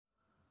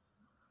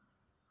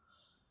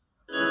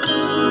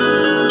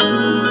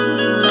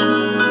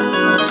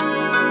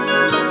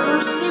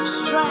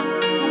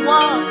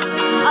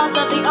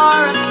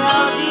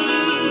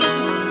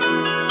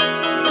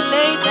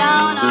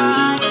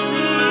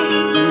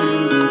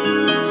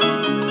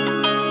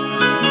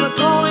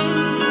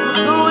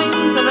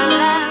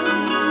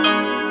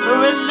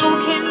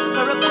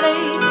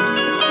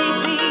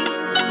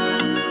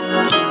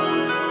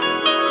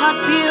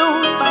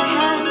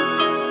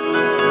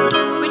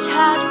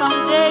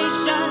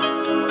patient,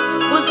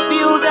 whose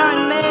builder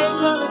and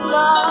maker is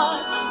God.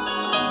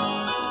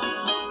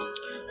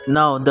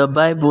 Now the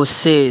Bible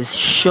says,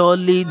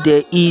 surely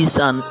there is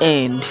an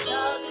end,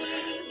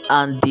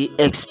 and the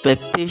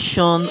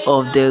expectation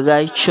of the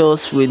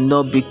righteous will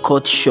not be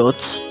cut short.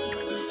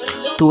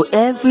 To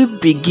every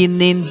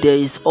beginning there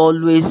is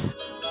always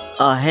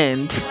a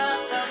end,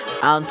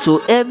 and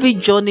to every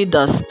journey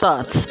that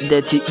starts,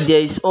 there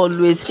is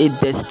always a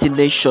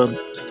destination.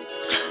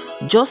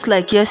 Just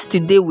like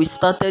yesterday, we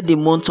started the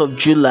month of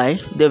July,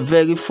 the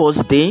very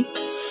first day,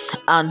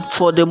 and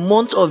for the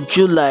month of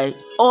July,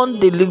 on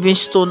the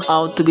Livingstone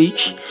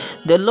Outreach,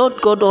 the Lord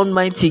God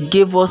Almighty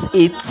gave us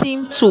a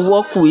team to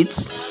work with,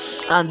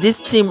 and this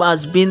team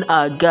has been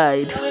our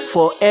guide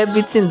for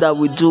everything that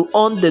we do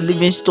on the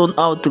Livingstone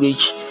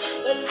Outreach,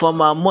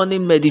 from our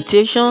morning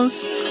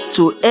meditations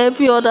to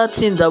every other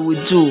thing that we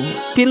do,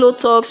 pillow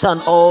talks and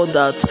all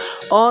that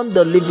on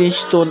the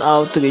Livingstone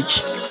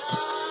Outreach.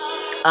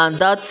 And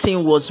that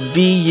thing was Be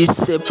Ye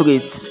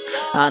Separate,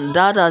 and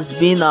that has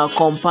been our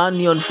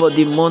companion for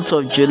the month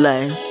of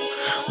July.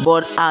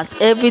 But as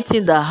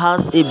everything that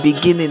has a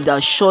beginning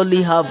that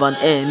surely have an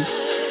end,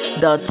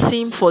 the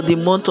theme for the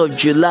month of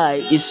July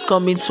is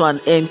coming to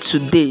an end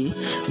today,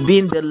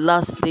 being the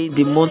last day in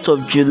the month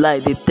of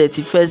July, the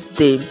 31st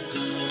day.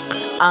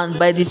 And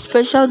by the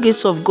special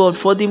grace of God,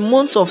 for the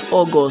month of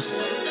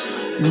August,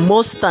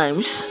 most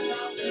times,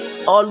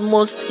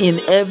 almost in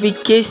every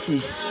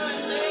cases,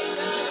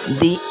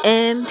 the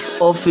end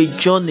of a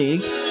journey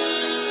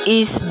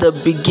is the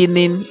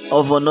beginning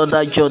of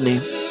another journey.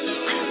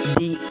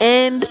 The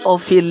end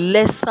of a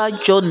lesser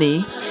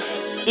journey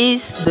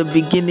is the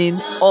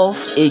beginning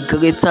of a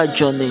greater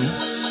journey.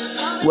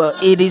 Well,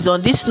 it is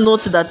on this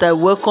note that I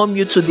welcome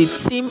you to the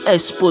team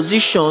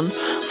exposition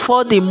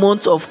for the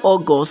month of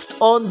August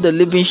on the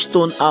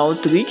Livingstone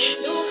Outreach.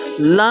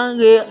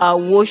 Lanre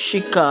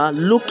Awoshika,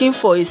 Looking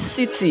for a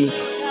City,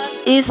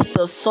 is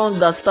the song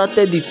that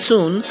started the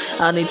tune,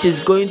 and it is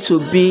going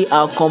to be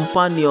our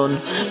companion.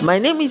 My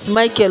name is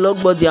Michael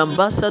Ogbo, the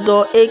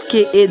ambassador,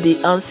 aka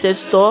the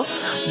ancestor.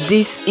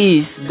 This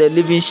is the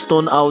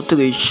Livingstone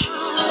Outreach.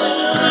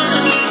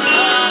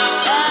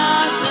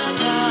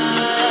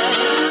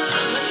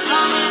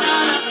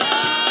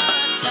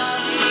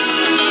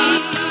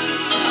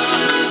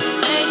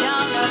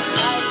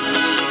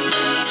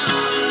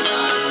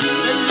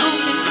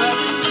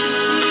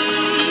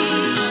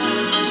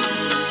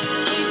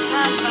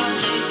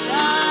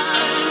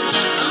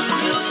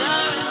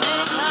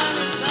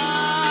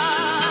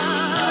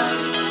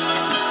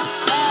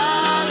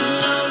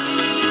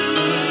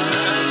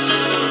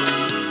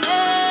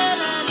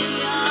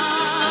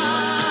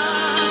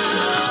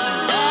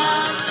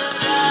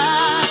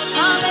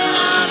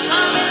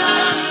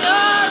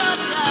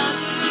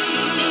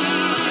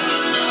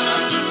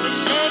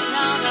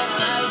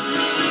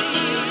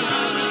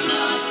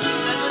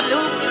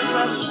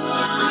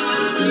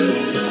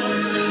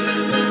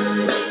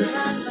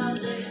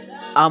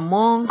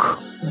 Among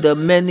the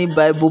many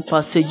Bible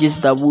passages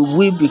that we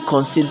will be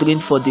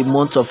considering for the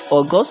month of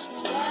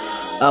August,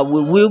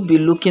 we will be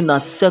looking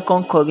at 2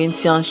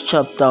 Corinthians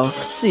chapter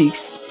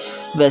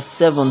 6 verse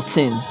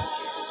 17.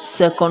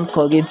 2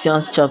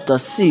 Corinthians chapter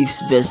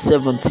 6 verse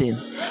 17.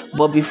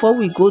 But before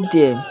we go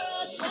there,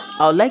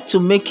 I would like to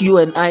make you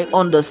and I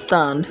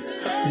understand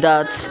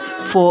that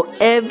for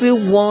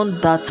everyone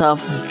that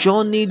have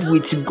journeyed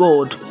with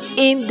God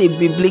in the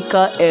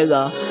biblical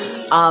era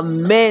are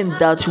men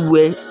that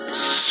were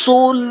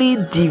solely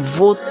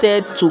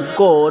devoted to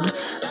God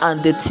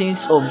and the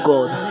things of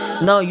God.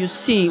 Now you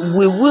see,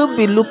 we will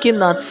be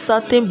looking at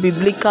certain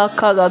biblical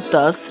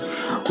characters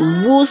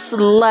whose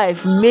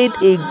life made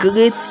a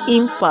great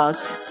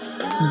impact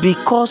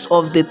because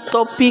of the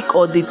topic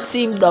or the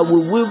theme that we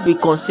will be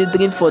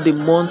considering for the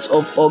month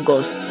of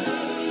August.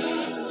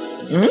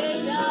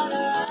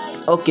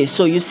 Okay,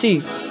 so you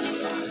see,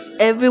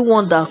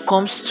 everyone that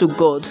comes to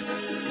God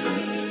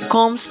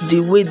comes the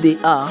way they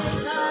are,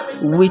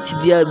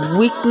 with their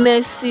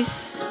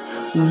weaknesses,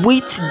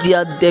 with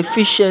their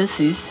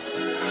deficiencies,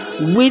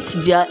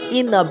 with their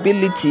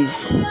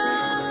inabilities,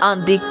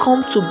 and they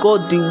come to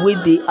God the way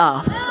they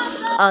are,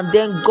 and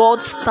then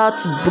God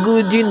starts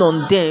brooding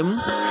on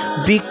them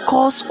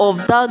because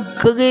of that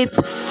great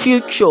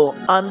future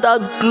and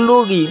that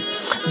glory,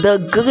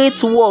 the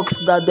great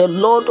works that the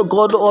Lord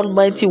God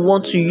Almighty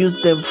wants to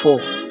use them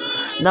for.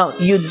 Now,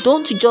 you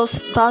don't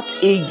just start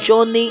a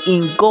journey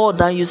in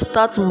God and you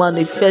start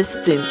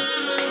manifesting.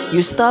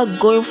 You start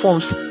going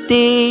from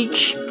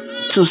stage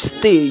to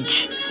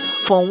stage,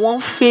 from one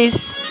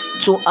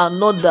phase to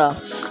another.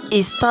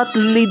 It starts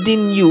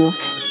leading you,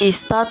 it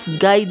starts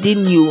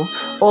guiding you.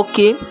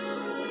 Okay,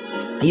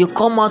 you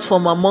come out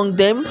from among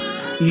them,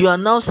 you are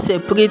now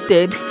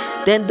separated.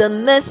 Then the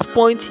next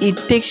point it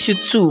takes you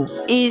to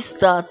is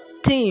the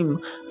theme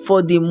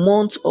for the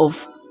month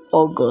of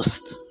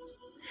August.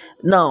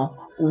 Now,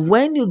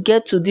 when you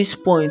get to this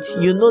point,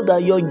 you know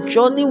that your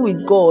journey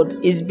with God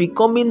is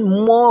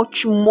becoming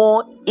much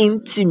more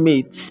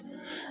intimate,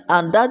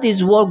 And that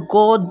is what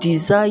God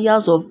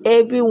desires of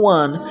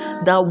everyone,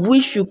 that we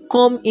should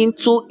come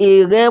into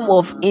a realm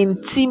of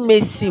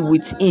intimacy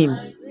with Him.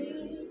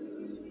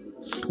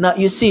 Now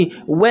you see,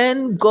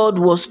 when God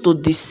was to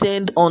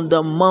descend on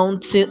the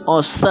mountain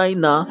of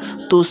Sinai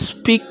to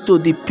speak to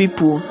the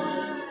people,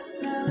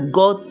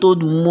 God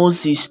told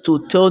Moses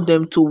to tell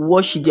them to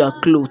wash their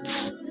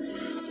clothes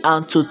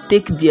and to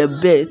take their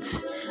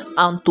beds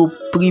and to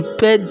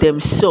prepare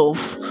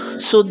themselves,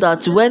 so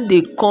that when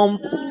they come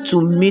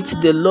to meet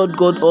the Lord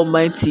God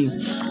Almighty,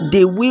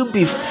 they will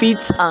be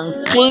fit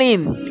and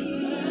clean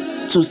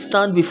to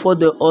stand before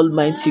the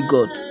Almighty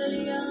God.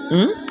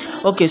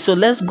 Okay, so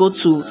let's go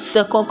to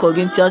 2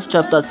 Corinthians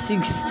chapter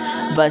 6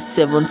 verse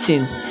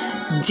 17.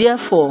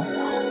 Therefore,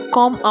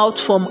 come out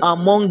from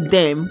among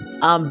them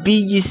and be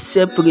ye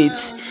separate,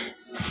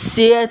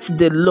 saith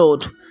the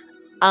Lord,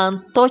 and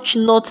touch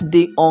not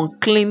the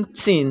unclean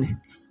thing,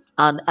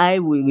 and I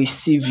will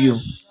receive you.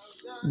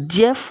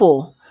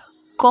 Therefore,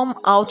 come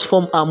out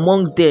from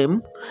among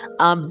them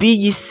and be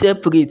ye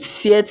separate,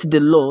 saith the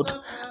Lord,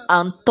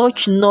 and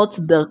touch not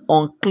the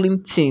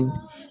unclean thing,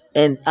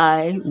 and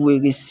I will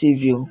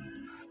receive you.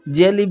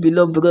 Dearly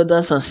beloved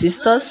brothers and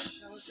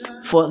sisters,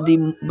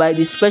 by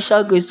the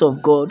special grace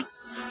of God,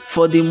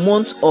 for the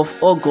month of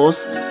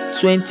August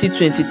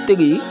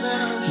 2023,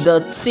 the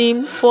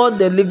theme for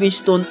the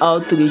Livingstone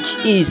Outreach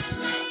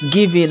is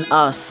giving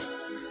us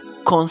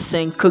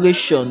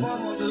consecration.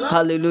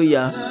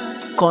 Hallelujah.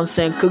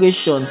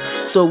 Consecration.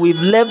 So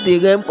we've left the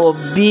realm of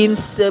being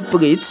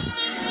separate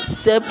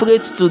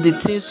to the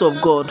things of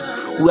God.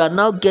 We are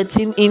now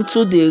getting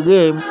into the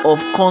realm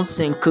of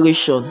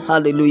consecration.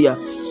 Hallelujah.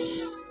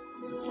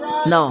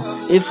 Now,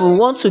 if we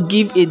want to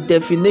give a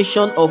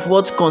definition of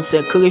what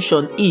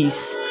consecration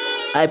is,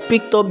 I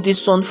picked up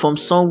this one from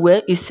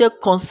somewhere. It said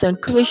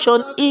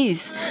consecration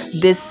is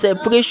the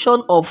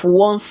separation of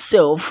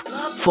oneself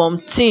from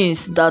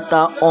things that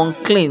are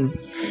unclean,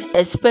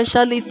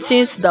 especially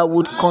things that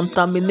would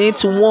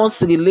contaminate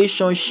one's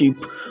relationship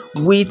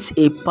with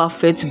a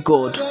perfect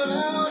God.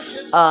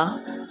 As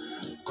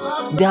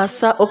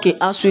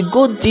we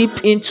go deep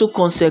into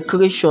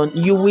consecration,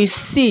 you will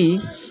see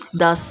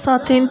that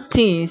certain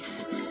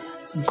things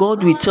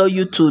God will tell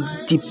you to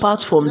depart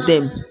from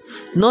them,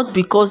 not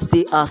because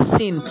they are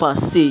sin per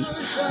se,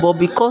 but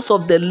because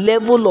of the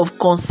level of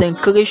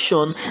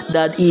consecration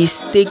that He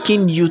is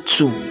taking you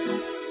to.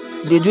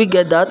 Did we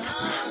get that?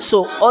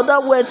 So other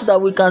words that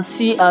we can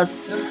see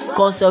as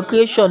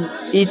consecration,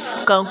 it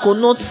can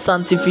connote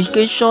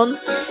sanctification,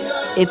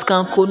 it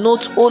can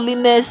connote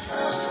holiness,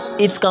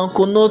 it can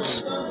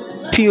connote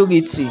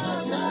purity.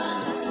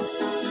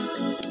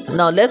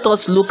 Now let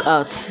us look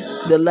at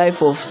the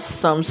life of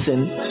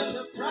Samson.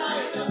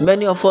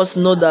 Many of us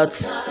know that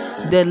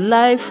the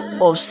life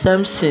of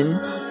Samson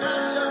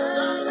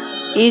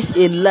is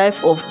a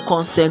life of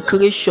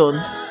consecration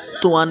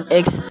to an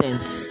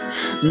extent.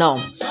 Now,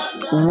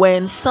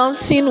 when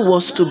Samson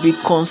was to be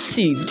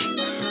conceived,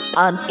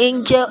 an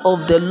angel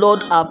of the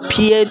Lord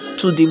appeared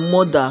to the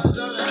mother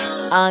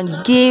and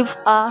gave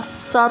her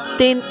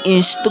certain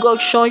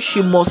instructions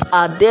she must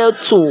adhere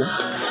to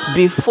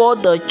before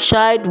the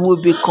child will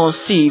be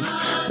conceived,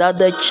 that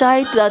the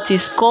child that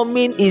is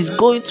coming is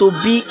going to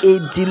be a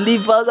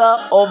deliverer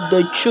of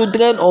the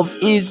children of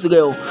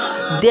Israel.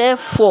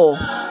 Therefore,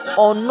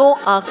 on no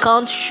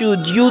account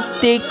should you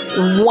take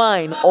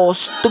wine or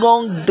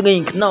strong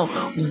drink. Now,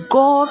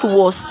 God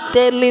was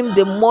telling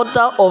the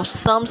mother of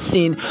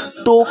Samson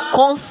to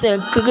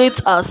consecrate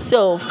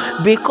herself,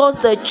 because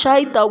the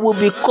child that will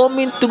be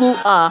coming through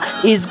her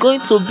is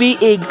going to be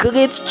a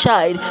great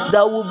child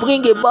that will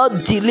bring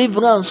about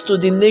deliverance to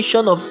the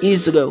nation of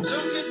Israel.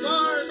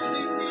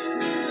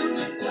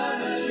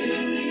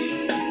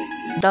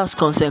 That's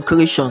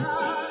consecration.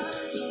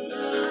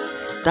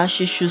 That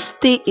she should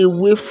stay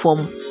away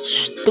from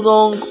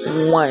strong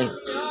wine.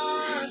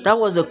 That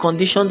was the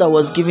condition that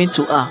was given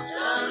to her.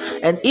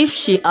 And if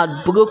she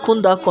had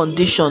broken that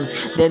condition,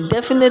 then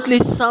definitely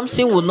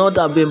Samson would not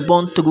have been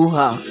born through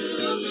her.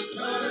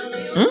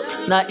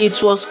 Now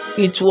it was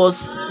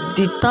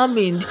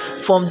determined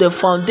from the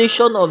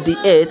foundation of the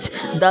earth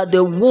that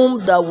the womb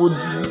that would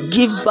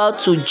give birth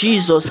to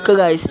Jesus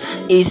Christ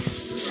is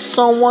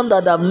someone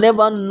that have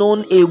never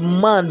known a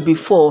man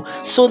before,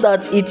 so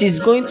that it is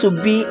going to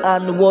be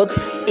an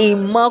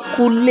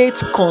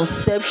immaculate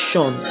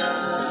conception.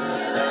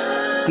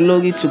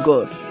 Glory to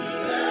God.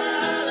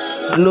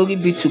 Glory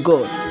be to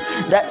God.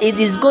 That it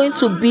is going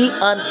to be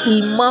an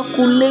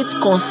immaculate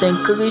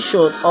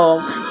consecration,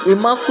 or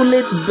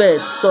immaculate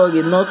birth.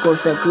 Sorry, not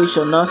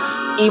consecration. Now,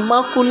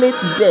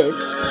 immaculate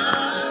birth.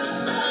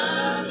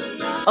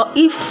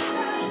 If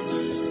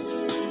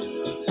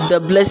the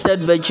Blessed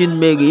Virgin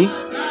Mary,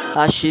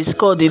 as she's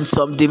called in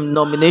some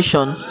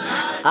denomination,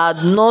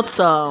 had not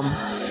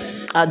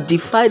had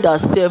defied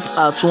herself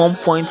at one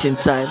point in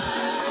time,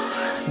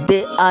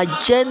 the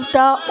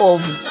agenda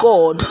of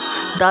God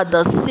that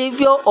the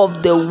Savior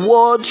of the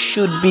world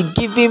should be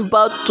given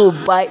birth to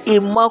by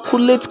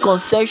immaculate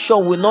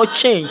conception will not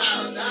change.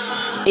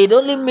 It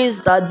only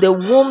means that the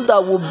womb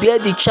that will bear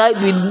the child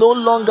will no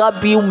longer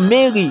be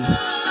Mary.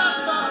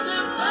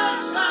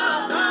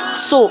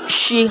 So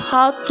she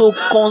had to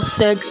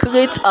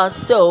consecrate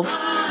herself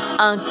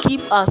and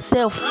keep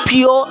herself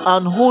pure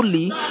and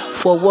holy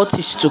for what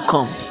is to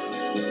come.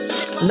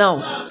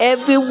 Now,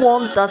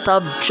 everyone that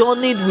have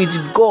journeyed with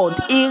God,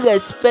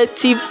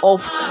 irrespective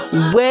of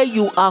where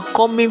you are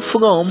coming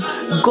from,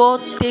 God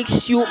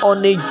takes you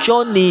on a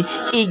journey.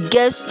 It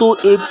gets to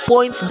a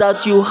point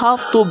that you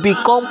have to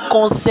become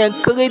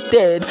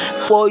consecrated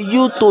for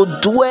you to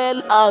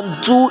dwell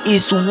and do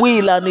His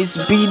will and His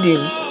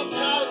bidding.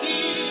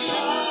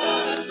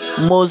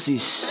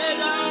 Moses.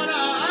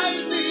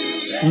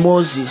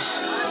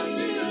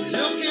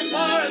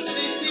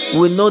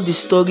 We know the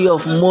story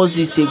of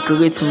Moses, a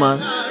great man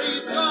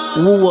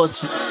who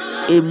was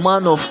a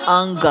man of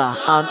anger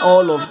and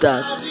all of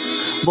that.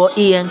 But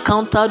he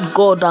encountered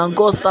God, and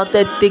God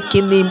started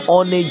taking him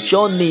on a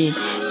journey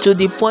to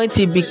the point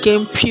he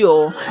became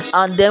pure,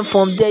 and then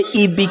from there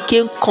he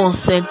became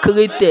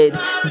consecrated,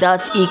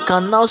 that he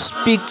can now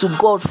speak to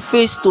God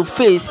face to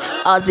face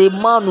as a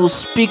man who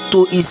speak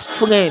to his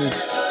friend.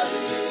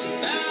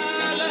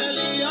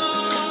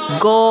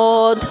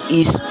 God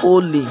is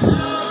holy.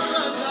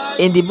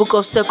 In the book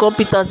of 2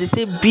 Peter, he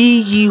says,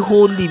 "Be ye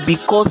holy,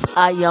 because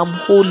I am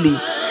holy."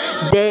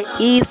 There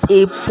is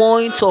a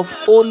point of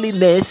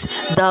holiness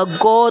that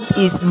God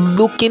is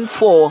looking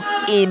for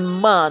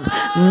in man,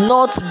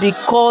 not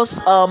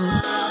because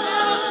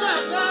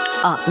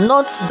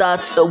not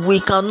that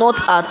we cannot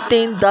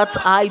attain that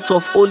height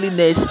of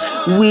holiness.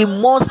 We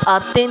must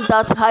attain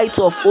that height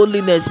of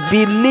holiness.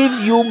 Believe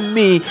you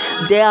me,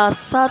 there are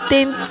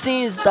certain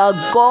things that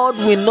God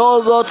will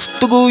not wrought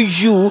through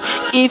you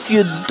if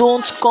you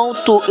don't come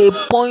to a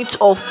point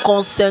of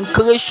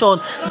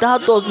consecration.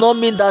 That does not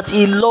mean that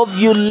He loves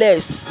you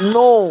less.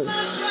 No.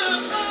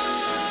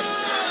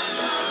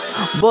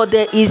 But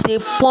there is a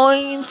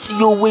point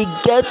you will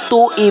get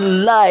to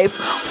in life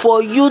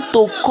for you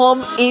to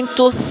come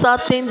into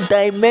certain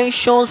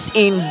dimensions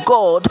in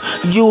God.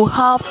 You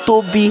have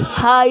to be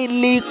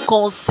highly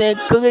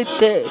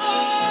consecrated.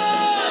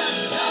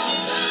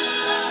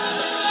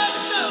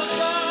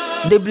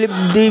 The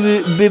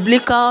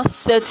biblical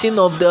setting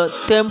of the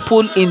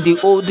temple in the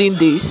olden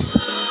days,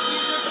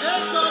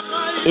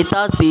 it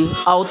has the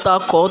outer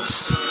court,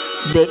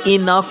 the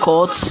inner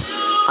court,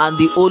 and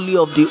the Holy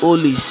of the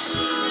Holies.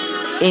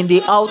 In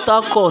the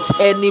outer court,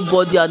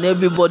 anybody and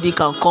everybody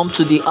can come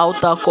to the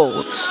outer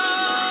court.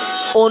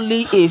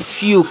 Only a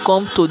few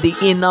come to the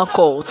inner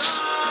court.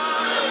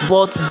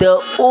 But the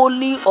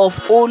Holy of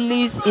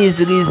Holies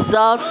is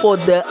reserved for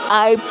the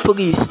high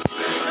priest.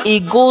 He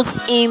goes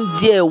in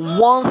there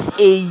once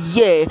a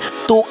year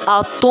to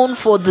atone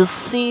for the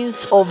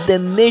sins of the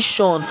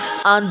nation.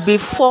 And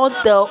before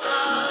the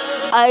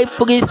high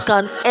priest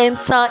can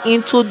enter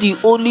into the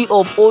Holy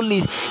of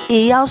Holies,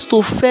 he has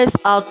to first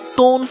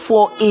atone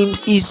for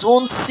his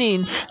own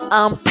sin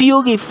and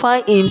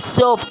purify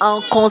himself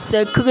and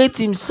consecrate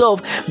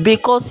himself,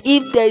 because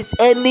if there is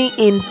any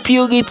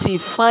impurity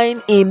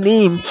found in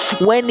him,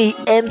 when he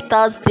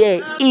enters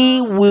there,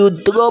 he will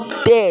drop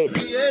dead.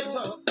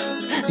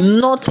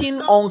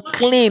 Nothing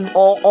unclean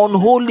or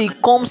unholy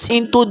comes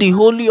into the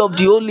Holy of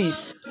the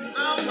Holies.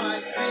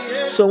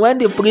 So when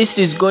the priest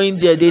is going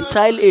there, they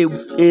tie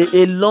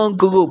a long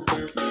rope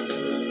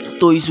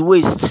to his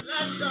waist.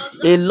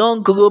 A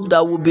long rope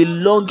that will be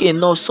long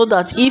enough so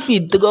that if he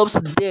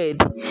drops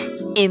dead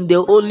in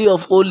the Holy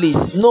of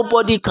Holies,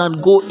 nobody can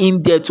go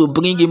in there to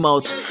bring him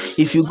out.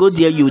 If you go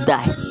there, you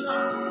die.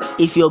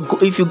 If you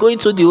go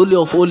into the Holy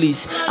of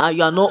Holies and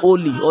you are not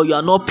holy or you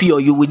are not pure,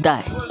 you will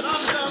die.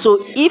 So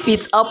if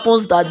it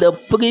happens that the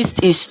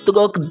priest is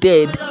struck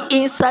dead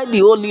inside the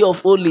Holy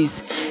of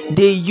Holies,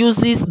 they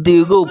use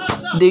the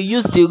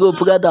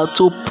rope rather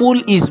to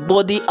pull his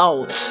body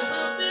out.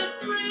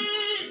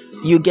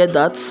 You get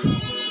that?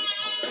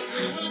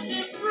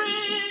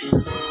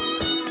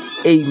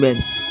 Amen.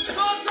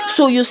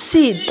 So you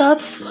see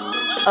that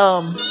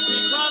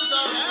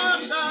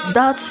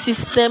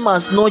system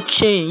has not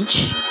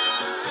changed.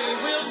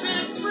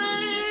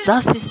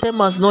 That system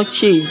has not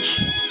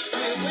changed.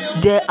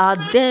 There are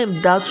them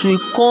that will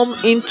come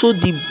into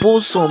the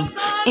bosom,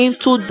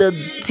 into the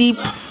deep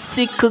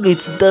secret,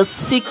 the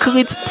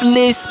secret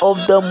place of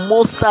the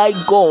Most High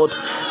God.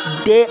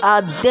 There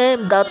are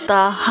them that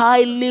are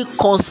highly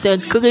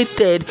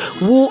consecrated,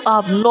 who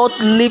have not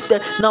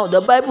lifted. Now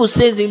the Bible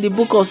says in the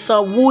book of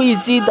Psalm, who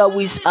is he that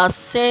will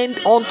ascend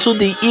unto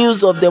the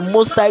hills of the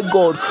Most High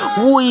God?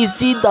 Who is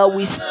he that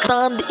will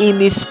stand in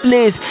his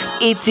place?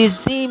 It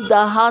is him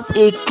that has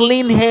a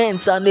clean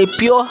hands and a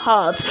pure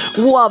heart,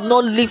 who have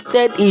not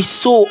lifted his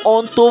soul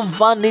unto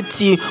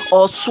vanity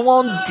or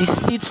sworn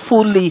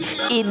deceitfully.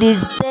 It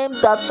is them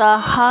that are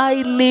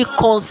highly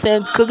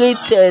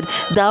consecrated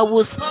that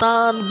will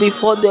stand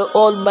before the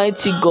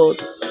Almighty God.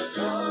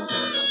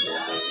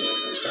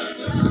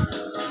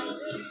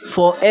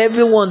 For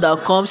everyone that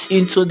comes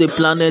into the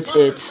planet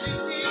Earth,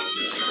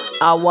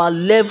 our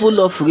level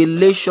of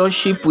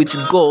relationship with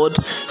God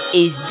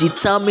is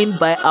determined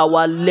by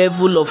our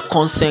level of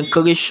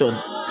consecration.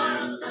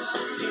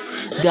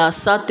 There are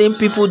certain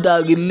people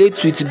that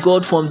relate with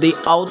God from the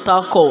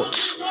outer court.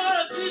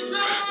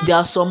 There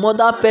are some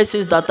other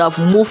persons that have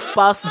moved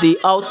past the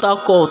outer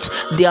court.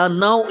 They are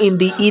now in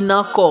the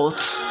inner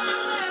court.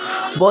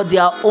 But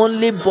there are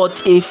only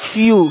but a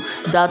few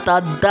that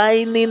are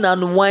dining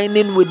and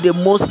wining with the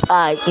Most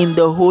High in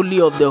the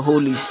Holy of the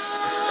Holies.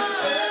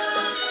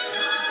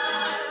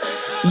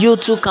 You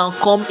too can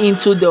come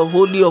into the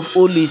Holy of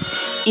Holies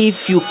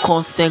if you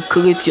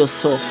consecrate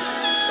yourself.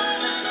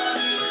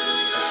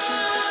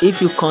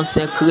 If you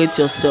consecrate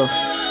yourself.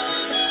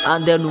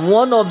 And then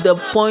one of the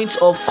points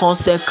of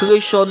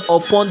consecration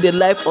upon the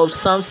life of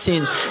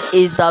Samson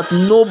is that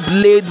no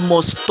blade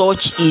must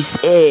touch his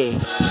hair.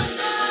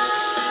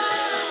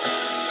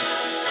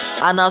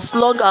 And as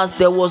long as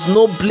there was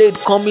no blade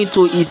coming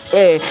to his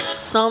hair,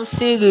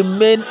 Samson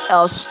remained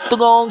a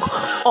strong,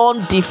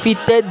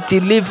 undefeated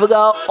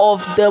deliverer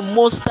of the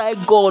Most High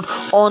God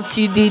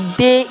until the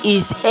day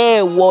his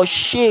hair was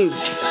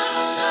shaved.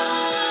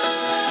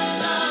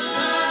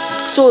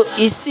 So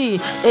you see,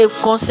 a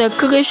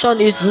consecration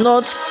is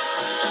not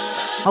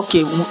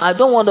okay. I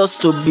don't want us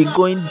to be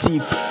going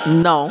deep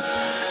now.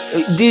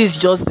 This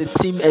is just the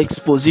team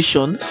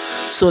exposition,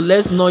 so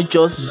let's not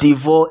just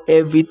devour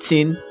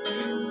everything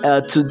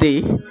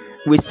today.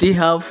 We still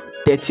have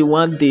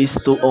 31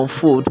 days to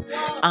unfold,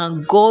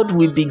 and God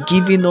will be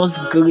giving us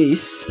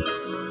grace.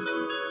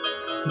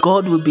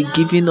 God will be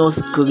giving us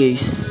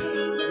grace.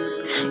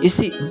 You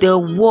see, the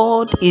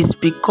world is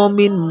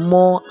becoming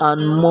more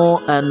and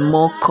more and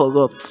more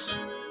corrupt.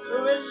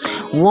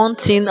 One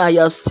thing I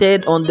have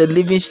said on the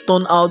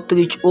Livingstone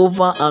Outreach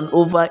over and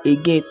over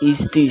again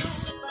is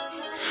this: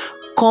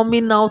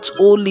 coming out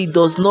holy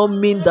does not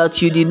mean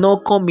that you did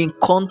not come in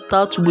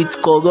contact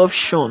with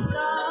corruption.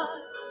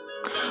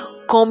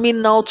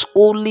 Coming out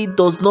holy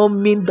does not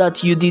mean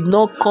that you did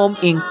not come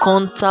in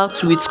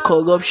contact with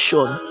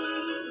corruption,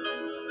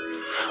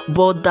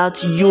 but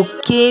that you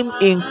came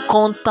in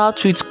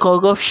contact with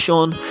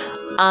corruption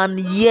and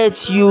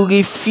yet you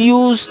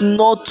refuse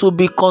not to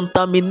be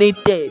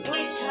contaminated.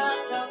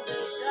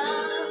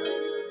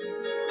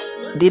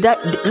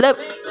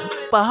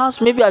 Perhaps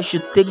maybe I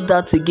should take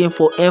that again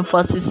for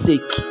emphasis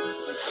sake.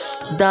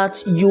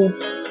 That you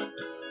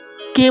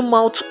came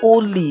out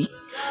holy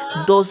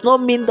does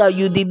not mean that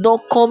you did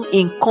not come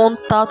in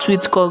contact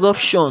with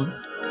corruption.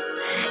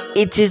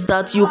 It is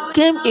that you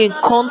came in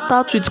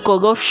contact with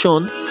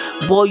corruption,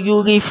 but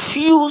you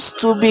refuse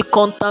to be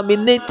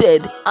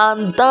contaminated.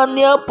 And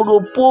Daniel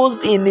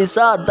proposed in his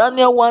heart,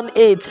 Daniel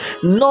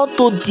 1:8, not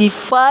to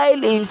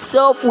defile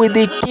himself with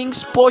the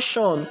king's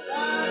portion.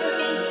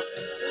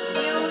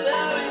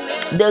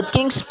 The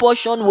king's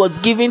portion was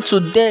given to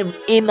them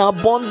in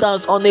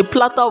abundance on a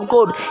platter of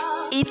gold.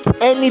 Eat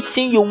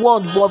anything you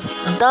want, but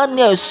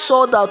Daniel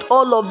saw that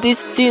all of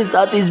these things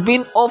that is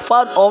being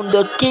offered on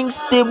the king's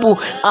table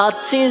are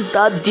things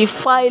that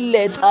defile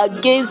it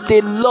against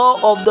the law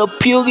of the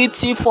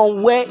purity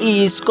from where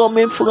he is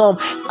coming from,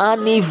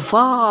 and he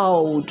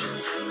vowed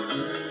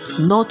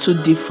not to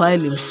defile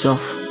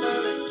himself.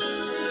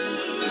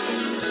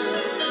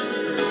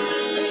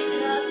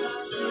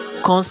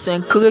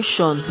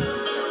 Consecration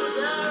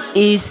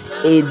is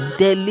a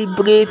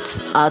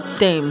deliberate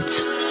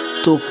attempt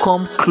to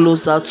come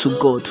closer to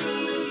God.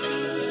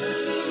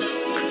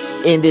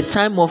 In the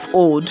time of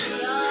old,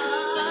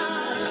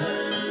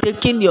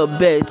 taking your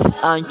bed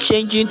and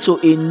changing to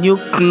a new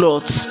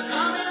cloth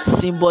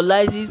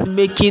symbolizes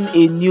making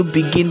a new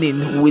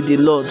beginning with the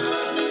Lord.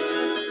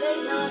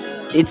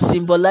 It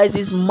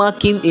symbolizes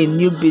marking a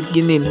new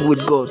beginning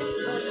with God.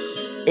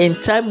 In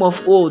time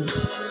of old,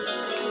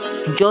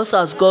 just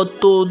as God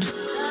told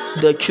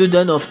the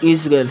children of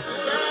Israel,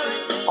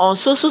 on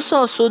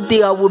so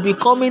day I will be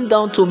coming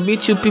down to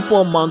meet you people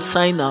on Mount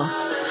Sinai.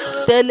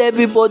 Tell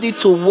everybody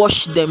to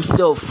wash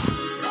themselves,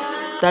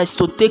 that is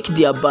to take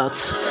their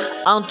bath,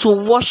 and to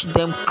wash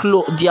their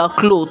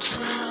clothes,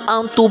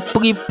 and to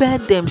prepare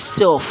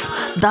themselves.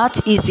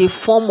 That is a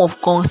form of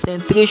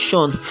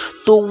concentration.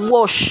 To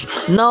wash.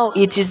 Now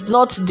it is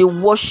not the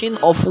washing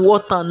of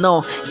water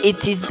now.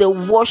 It is the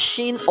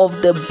washing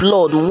of the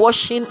blood,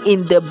 washing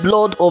in the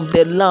blood of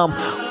the Lamb,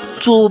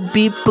 to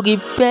be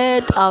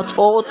prepared at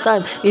all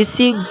times. You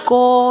see,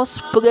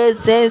 God's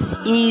presence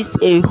is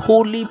a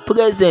holy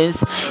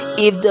presence.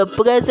 If the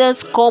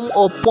presence come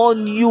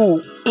upon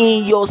you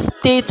in your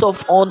state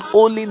of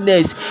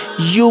unholiness,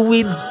 you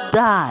will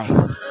die.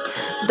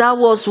 That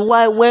was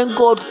why when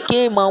God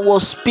came and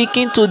was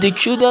speaking to the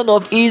children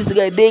of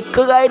Israel, they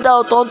cried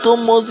out unto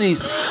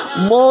Moses,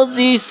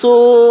 Moses,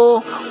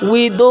 oh,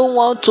 we don't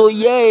want to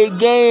hear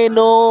again.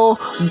 Oh,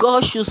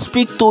 God should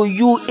speak to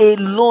you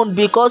alone,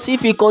 because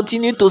if he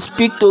continue to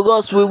speak to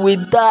us, we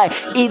will die.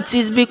 It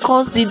is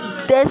because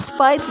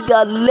despite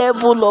their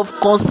level of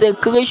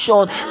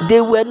consecration, they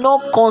were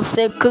not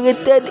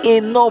consecrated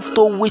enough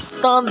to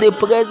withstand the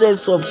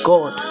presence of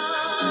God.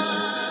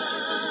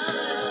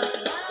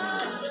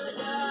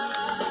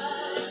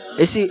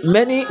 You see,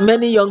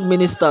 many young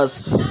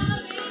ministers,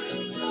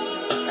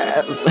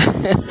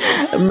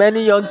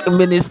 many young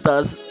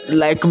ministers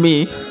like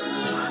me,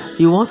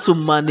 you want to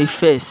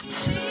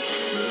manifest,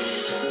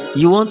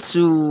 you want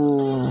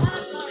to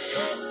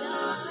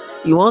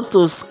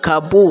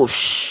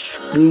scabosh,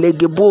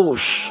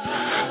 legabosh.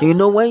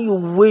 When you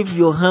wave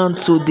your hand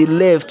to the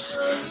left,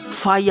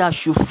 fire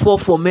should fall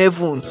from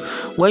heaven.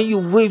 When you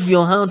wave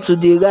your hand to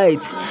the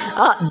right,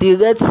 the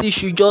Red Sea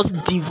should just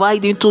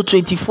divide into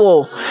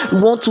 24.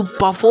 You want to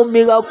perform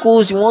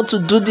miracles, you want to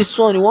do this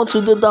one, you want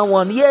to do that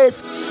one.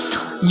 Yes,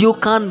 you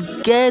can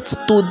get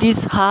to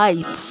this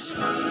height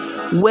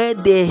where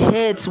the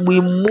heads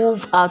will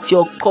move at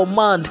your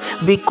command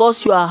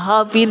because you are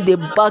having the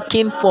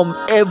backing from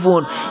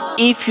heaven.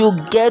 If you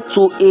get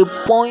to a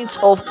point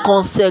of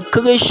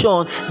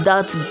consecration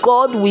that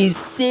God will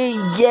say,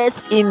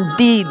 yes,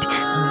 indeed,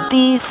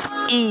 this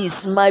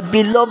is my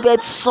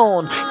beloved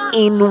Son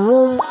in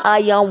whom I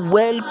am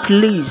well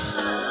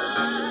pleased.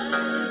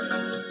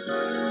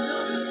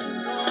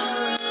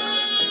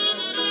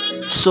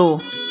 So,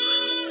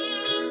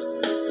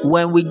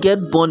 when we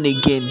get born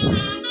again,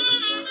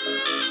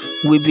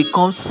 we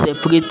become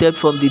separated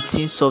from the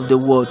things of the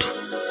world.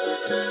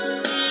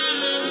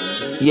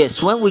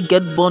 Yes, when we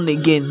get born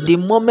again, the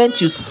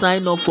moment you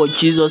sign up for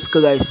Jesus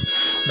Christ,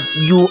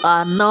 you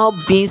are now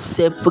being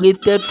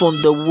separated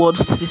from the world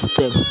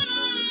system.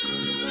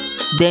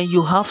 Then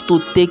you have to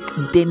take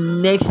the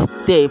next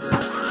step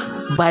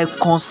by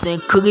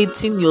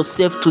consecrating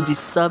yourself to the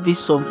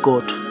service of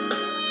God.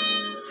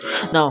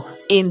 Now,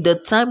 in the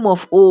time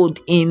of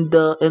old, in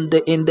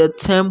the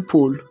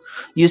temple,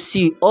 you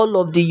see all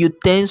of the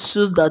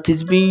utensils that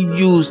is being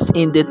used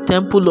in the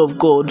temple of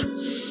God,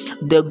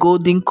 the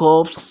golden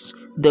cups,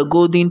 the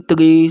golden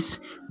trays,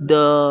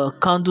 the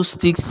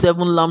candlesticks,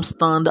 7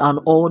 lampstands, and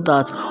all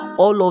that.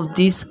 All of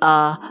these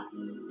are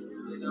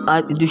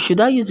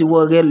should I use the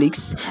word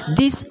relics?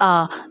 These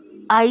are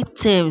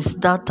items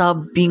that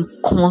have been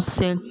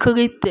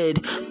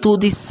consecrated to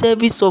the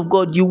service of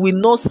God. You will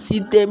not see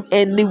them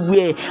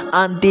anywhere,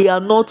 and they are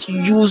not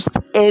used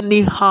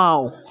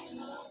anyhow.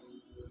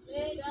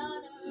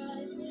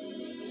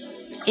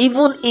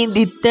 Even in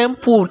the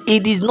temple,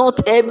 it is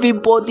not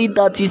everybody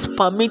that is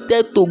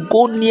permitted to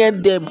go near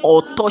them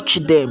or touch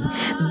them.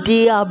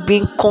 They have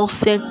been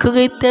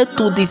consecrated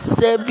to the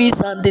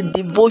service and the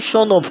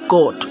devotion of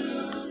God.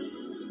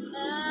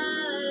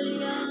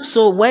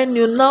 So when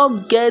you now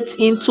get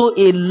into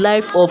a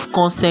life of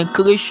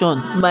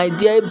consecration, my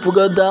dear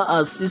brother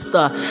and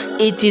sister,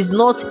 it is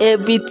not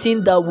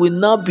everything that will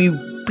now be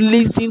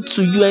pleasing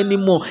to you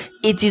anymore.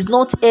 It is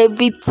not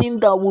everything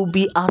that will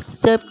be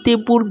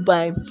acceptable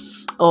by,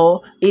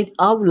 or it,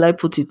 how will I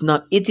put it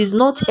now? It is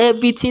not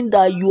everything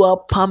that you are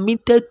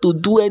permitted to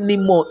do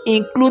anymore,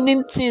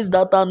 including things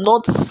that are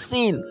not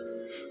sin.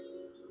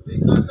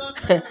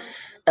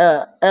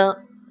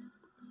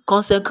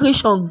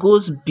 Consecration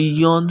goes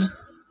beyond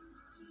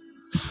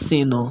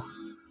sin.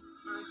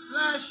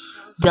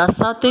 There are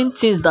certain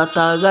things that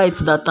are right,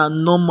 that are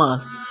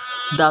normal,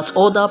 that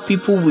other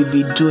people will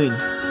be doing.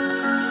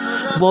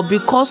 But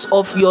because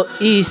of your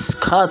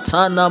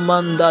katana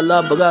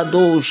mandala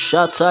brado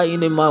shata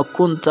inema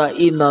kunta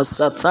ina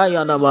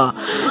satayanama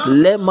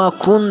lema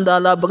kunda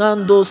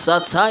labrando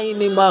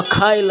satainima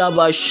kaila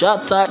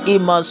bashata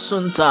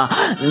imasunta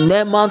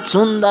nema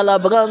tunda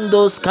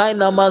labrando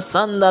skaina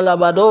masanda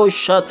labado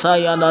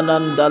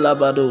shatayananda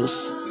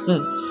labados.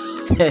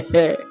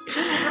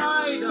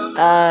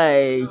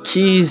 Ay,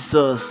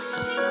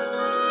 Jesus.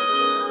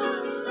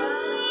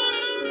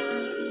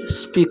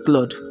 Speak,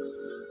 Lord.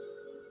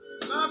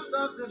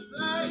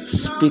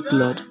 Speak,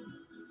 Lord.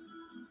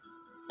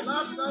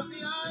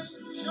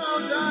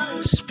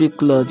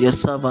 Speak, Lord, your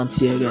servant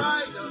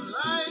heareth.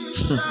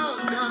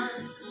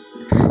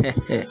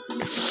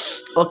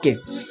 Okay.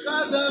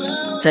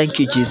 Thank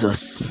you,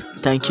 Jesus.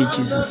 Thank you,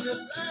 Jesus.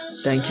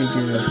 Thank you,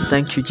 Jesus.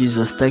 Thank you,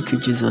 Jesus. Thank you,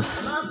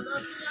 Jesus.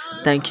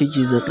 Thank you,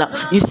 Jesus. Now,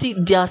 you see,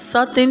 there are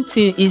certain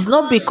things, it's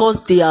not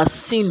because they are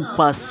sin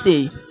per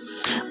se.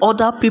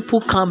 Other people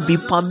can be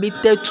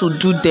permitted to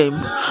do them,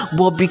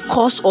 but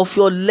because of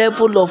your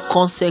level of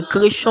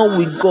consecration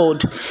with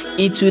God,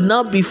 it will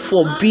now be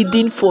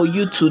forbidden for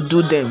you to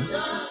do them.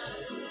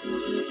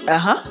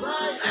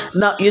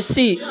 Now, you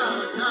see,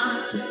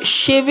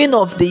 shaving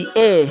of the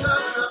hair,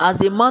 as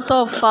a matter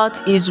of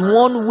fact, is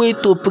one way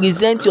to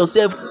present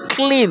yourself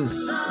clean.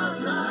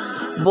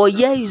 But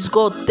here is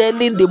God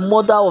telling the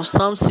mother of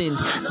Samson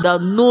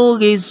that no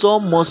razor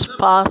must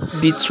pass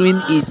between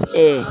his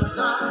hair.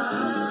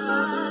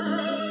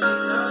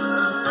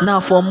 Now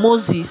for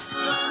Moses,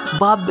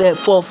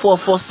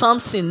 for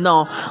Samson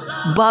now,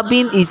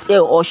 barbing his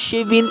hair or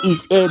shaving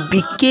his hair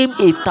became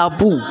a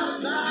taboo.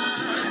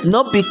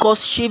 Not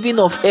because shaving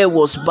of hair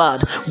was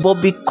bad, but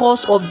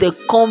because of the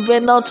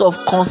covenant of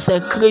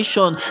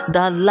consecration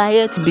that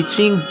lieth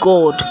between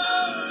God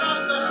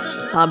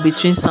and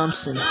between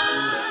Samson.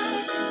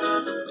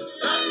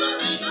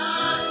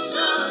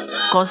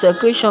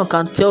 Consecration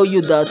can tell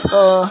you that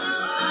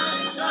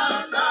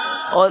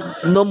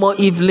no more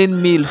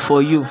evening meal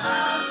for you.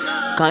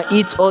 can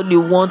eat all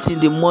you want in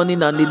the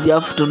morning and in the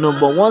afternoon,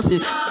 but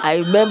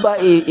I remember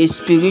a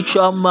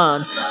spiritual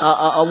man,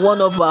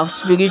 one of our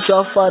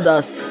spiritual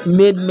fathers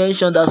made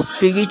mention that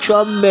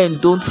spiritual men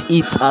don't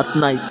eat at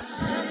night.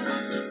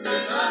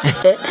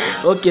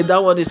 Okay,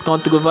 that one is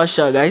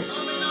controversial, right?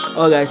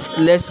 All right,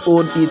 let's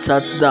hold it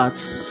at that.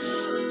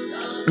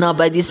 Now,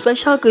 by the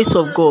special grace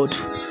of God,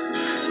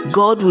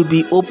 God will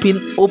be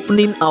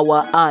opening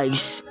our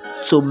eyes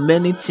to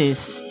many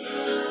things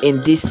in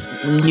this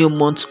new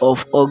month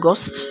of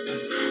August.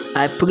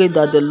 I pray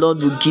that the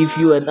Lord will give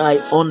you and I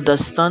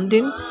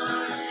understanding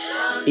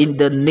in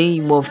the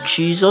name of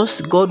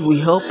Jesus. God will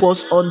help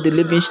us on the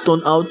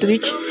Livingstone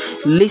Outreach.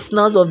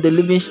 Listeners of the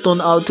Livingstone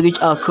Outreach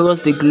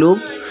across the globe,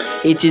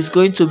 it is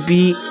going to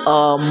be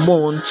a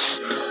month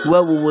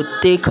where we will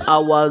take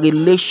our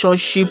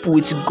relationship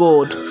with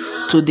God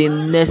to the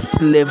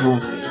next level.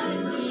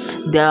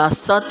 There are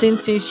certain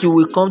things you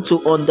will come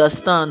to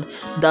understand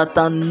that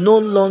are no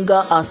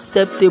longer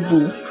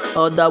acceptable,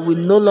 or that will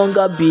no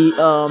longer be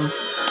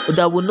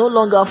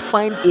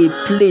find a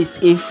place,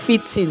 a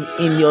fitting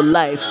in your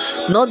life,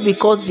 not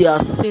because they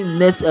are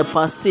sinners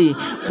per se,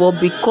 but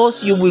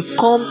because you will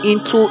come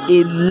into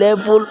a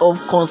level of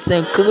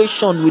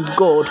consecration with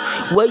God,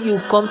 where you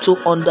come to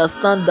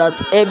understand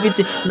that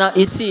everything. Now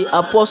you see,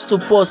 Apostle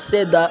Paul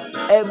said that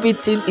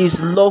everything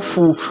is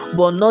lawful,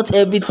 but not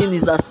everything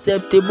is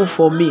acceptable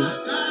for me.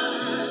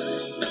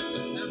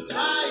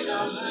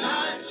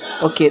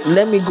 Okay,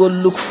 let me go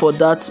look for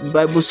that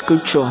Bible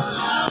scripture.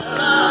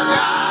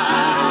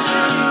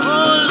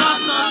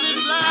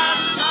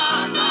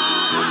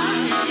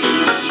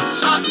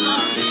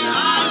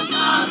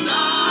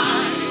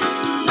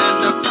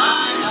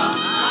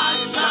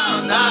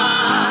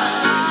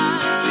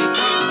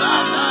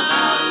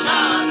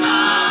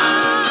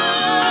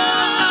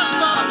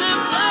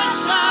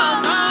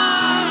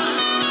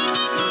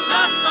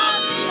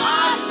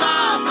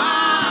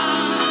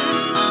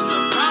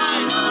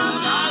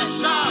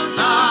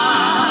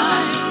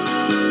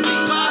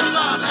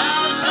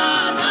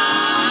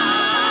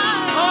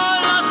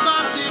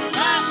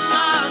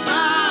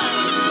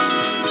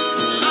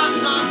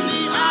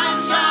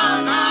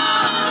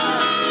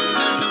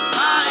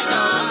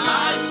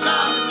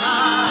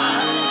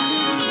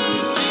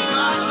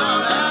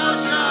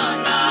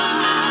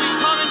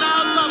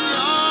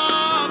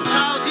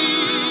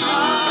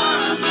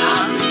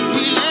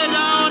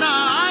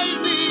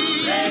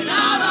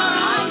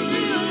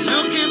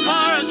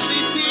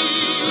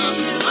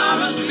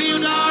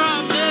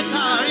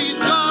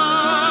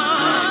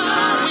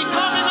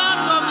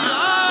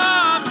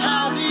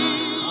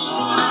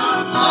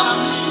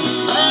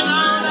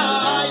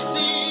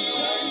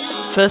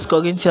 First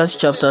Corinthians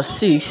chapter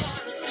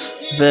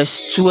 6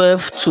 verse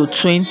 12 to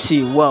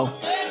 20. Wow,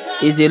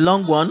 it's a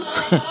long one.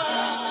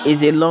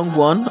 It's a long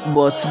one,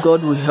 but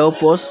God will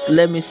help us.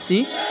 Let me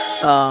see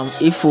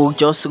if we'll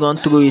just run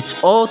through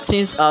it. All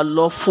things are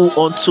lawful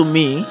unto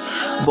me,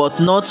 but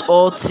not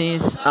all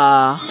things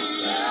are.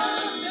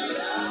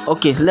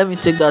 Okay, let me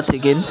take that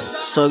again.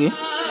 Sorry.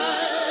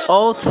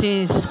 All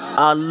things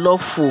are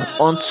lawful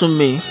unto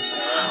me,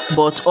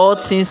 but all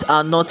things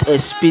are not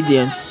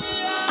expedient.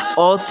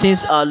 All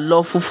things are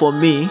lawful for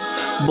me,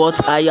 but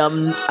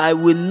I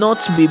will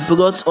not be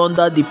brought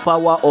under the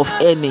power of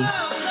any.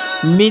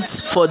 Meat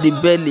for the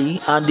belly,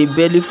 and the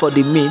belly for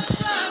the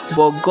meat,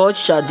 but God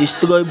shall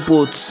destroy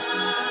both,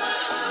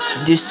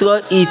 destroy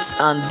it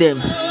and them.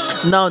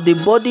 Now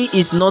the body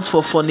is not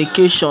for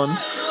fornication,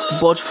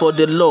 but for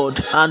the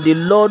Lord, and the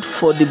Lord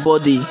for the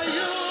body.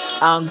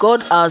 And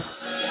God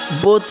has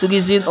both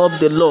risen up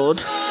the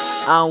Lord,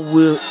 and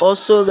will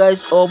also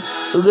raise up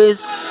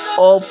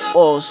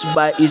us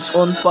by his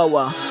own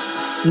power.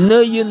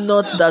 Know you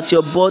not that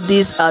your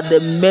bodies are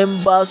the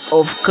members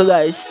of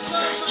Christ?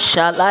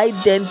 Shall I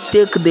then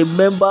take the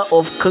member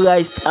of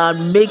Christ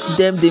and make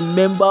them the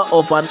member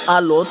of an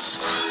harlot?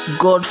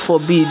 God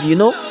forbid.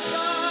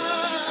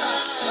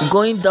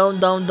 Going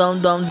down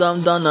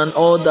and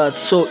all that.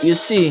 So you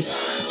see,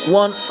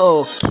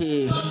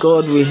 okay,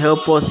 God will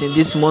help us in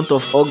this month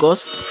of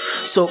August.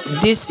 So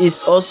this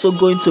is also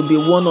going to be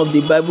one of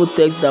the Bible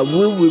texts that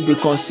we will be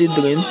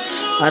considering,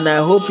 and I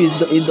hope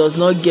it does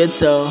not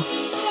get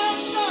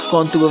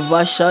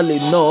controversial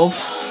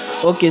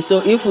enough. Okay,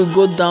 so if we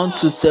go down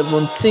to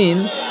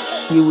 17,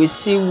 you will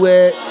see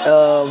where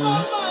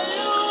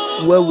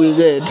we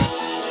read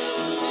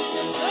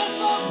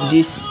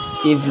this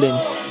evening.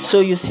 So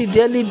you see,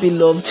 dearly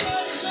beloved,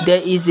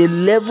 there is a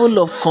level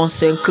of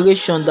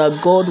consecration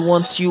that God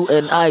wants you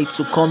and I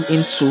to come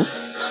into.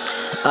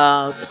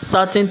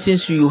 Certain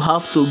things you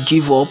have to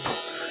give up,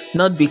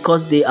 not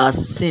because they are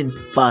sin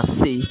per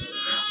se,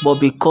 but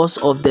because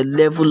of the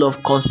level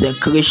of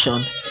consecration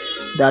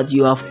that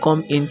you have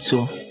come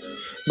into.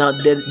 Now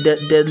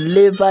the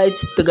Levite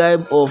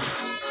tribe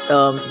of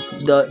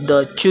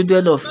the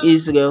children of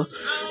Israel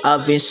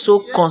have been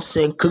so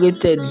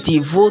consecrated,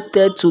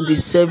 devoted to the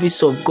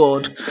service of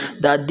God,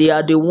 that they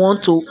are the one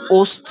to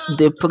host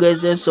the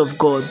presence of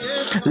God.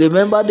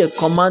 Remember, the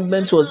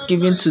commandment was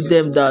given to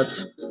them that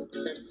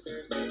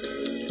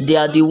They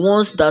are the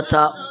ones that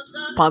are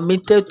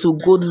permitted to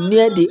go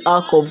near the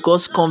ark of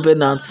God's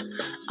covenant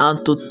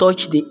and to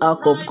touch the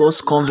ark of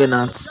God's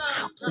covenant,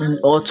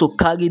 or to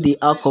carry the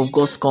ark of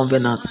God's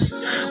covenant.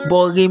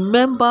 But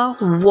remember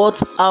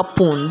what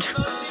happened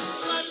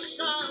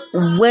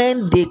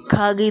when they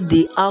carried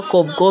the ark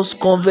of God's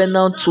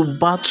covenant to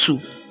battle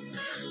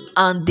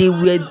and they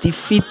were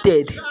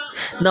defeated.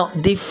 Now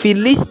the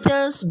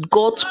Philistines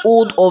got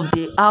hold of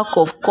the ark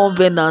of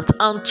covenant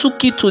and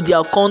took it to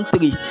their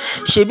country.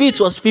 Shebi it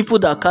was people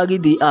that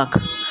carried the ark.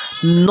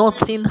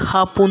 Nothing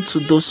happened to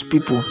those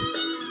people.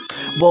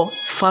 But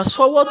fast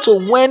forward to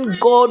when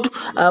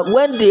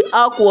the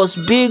ark was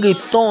being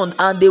returned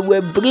and they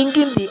were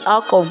bringing the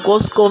ark of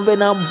God's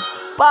covenant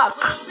back.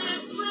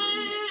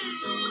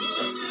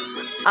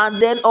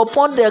 And then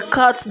upon the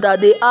cart that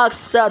the ark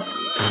sat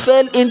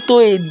fell into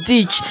a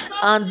ditch,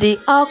 and the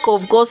ark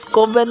of God's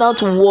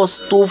covenant was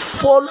to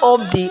fall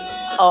off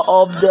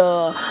of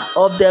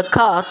the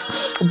cart.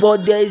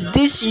 But there is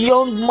this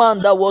young man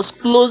that was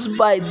close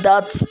by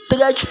that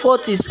stretched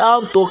forth his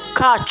arm to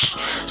catch,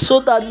 so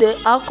that the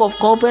ark of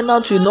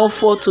covenant will not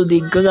fall to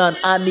the ground,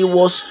 and he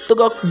was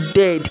struck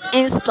dead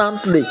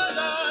instantly.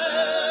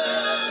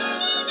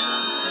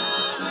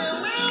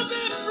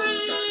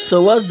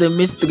 So what's the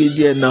mystery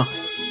there now?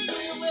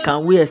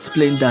 Can we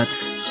explain that?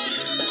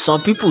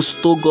 Some people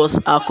stole God's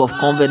ark of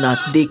covenant.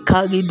 They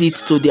carried it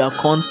to their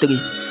country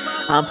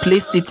and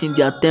placed it in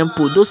their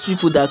temple. Those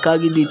people that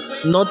carried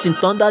it, nothing,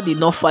 thunder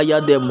did not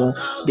fire them.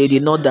 They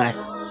did not die.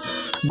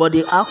 But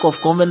the ark of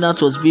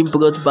covenant was being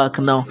brought back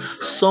now.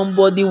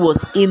 Somebody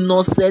was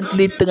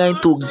innocently trying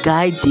to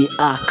guide the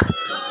ark.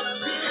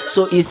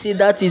 So you see,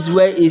 that is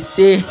where he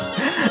say,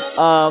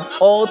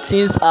 all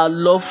things are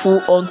lawful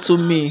unto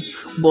me,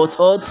 but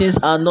all things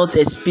are not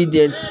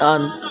expedient.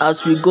 And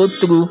as we go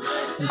through,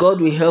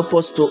 God will help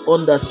us to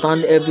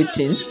understand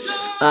everything.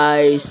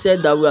 I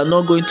said that we are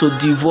not going to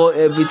devour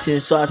everything.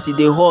 So as it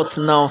is hot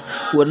now,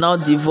 we'll now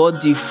devour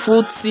the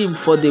full theme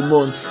for the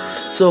month.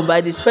 So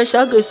by the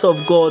special grace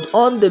of God,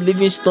 on the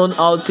Livingstone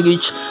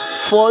Outreach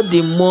for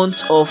the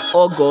month of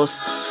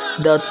August,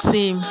 the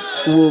theme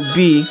will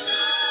be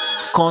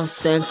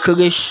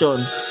consecration.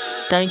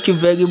 Thank you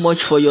very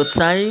much for your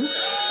time.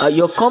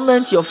 Your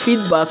comments, your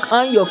feedback,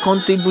 and your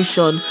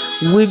contribution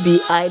will be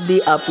highly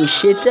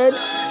appreciated.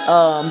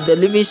 The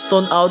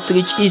Livingstone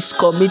Outreach is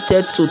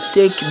committed to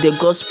take the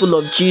gospel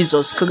of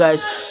Jesus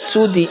Christ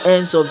to the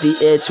ends of the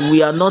earth.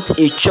 We are not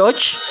a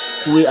church.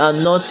 We are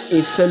not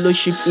a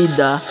fellowship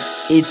either.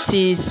 It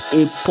is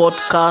a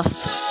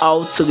podcast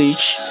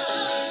outreach.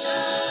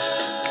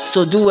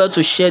 So do well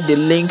to share the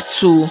link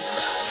to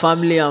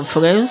family and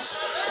friends.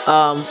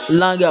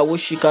 Lange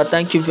Awoshika,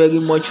 thank you very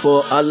much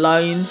for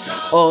allowing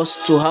us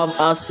to have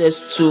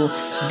access to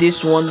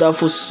this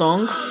wonderful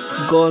song.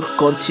 God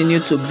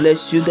continue to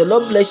bless you. The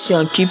Lord bless you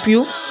and keep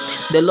you.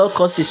 The Lord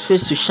cause his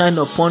face to shine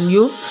upon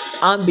you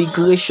and be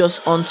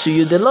gracious unto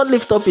you. The Lord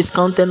lift up his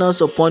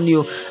countenance upon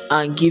you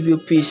and give you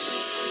peace.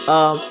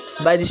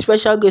 By the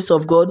special grace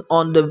of God,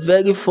 on the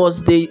very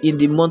first day in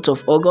the month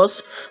of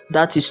August,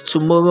 that is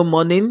tomorrow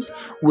morning,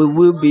 we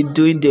will be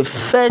doing the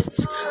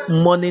first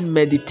morning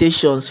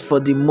meditations for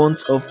the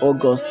month of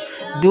August.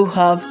 Do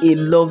have a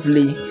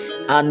lovely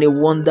and a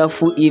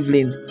wonderful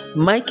evening.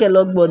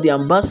 Michael Ogbo, the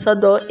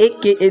ambassador,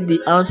 aka the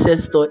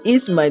ancestor,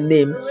 is my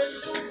name.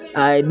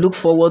 I look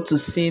forward to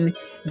seeing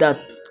that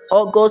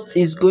August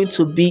is going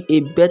to be a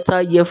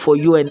better year for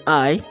you and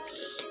I.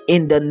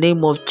 In the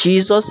name of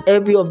Jesus,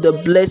 every of the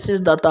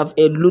blessings that have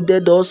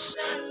eluded us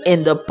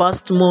in the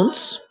past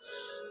months,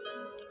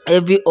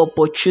 every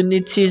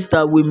opportunities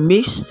that we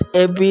missed,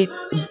 every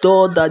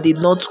door that did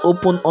not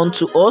open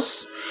unto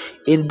us,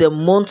 in the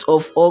month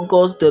of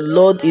August, the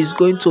Lord is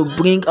going to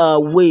bring our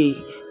way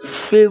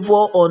favor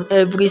on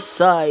every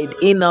side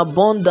in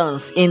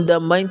abundance. In the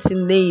mighty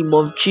name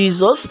of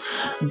Jesus,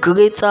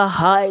 greater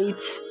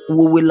heights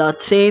we will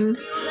attain.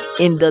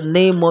 In the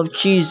name of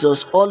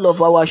Jesus, all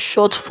of our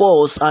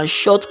shortfalls and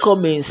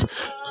shortcomings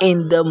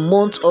in the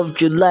month of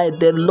July,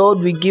 the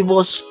Lord will give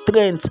us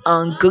strength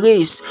and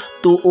grace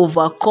to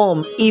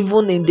overcome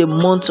even in the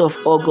month of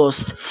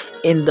August.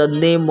 In the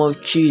name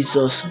of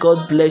Jesus,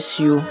 God bless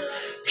you.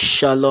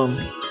 Shalom.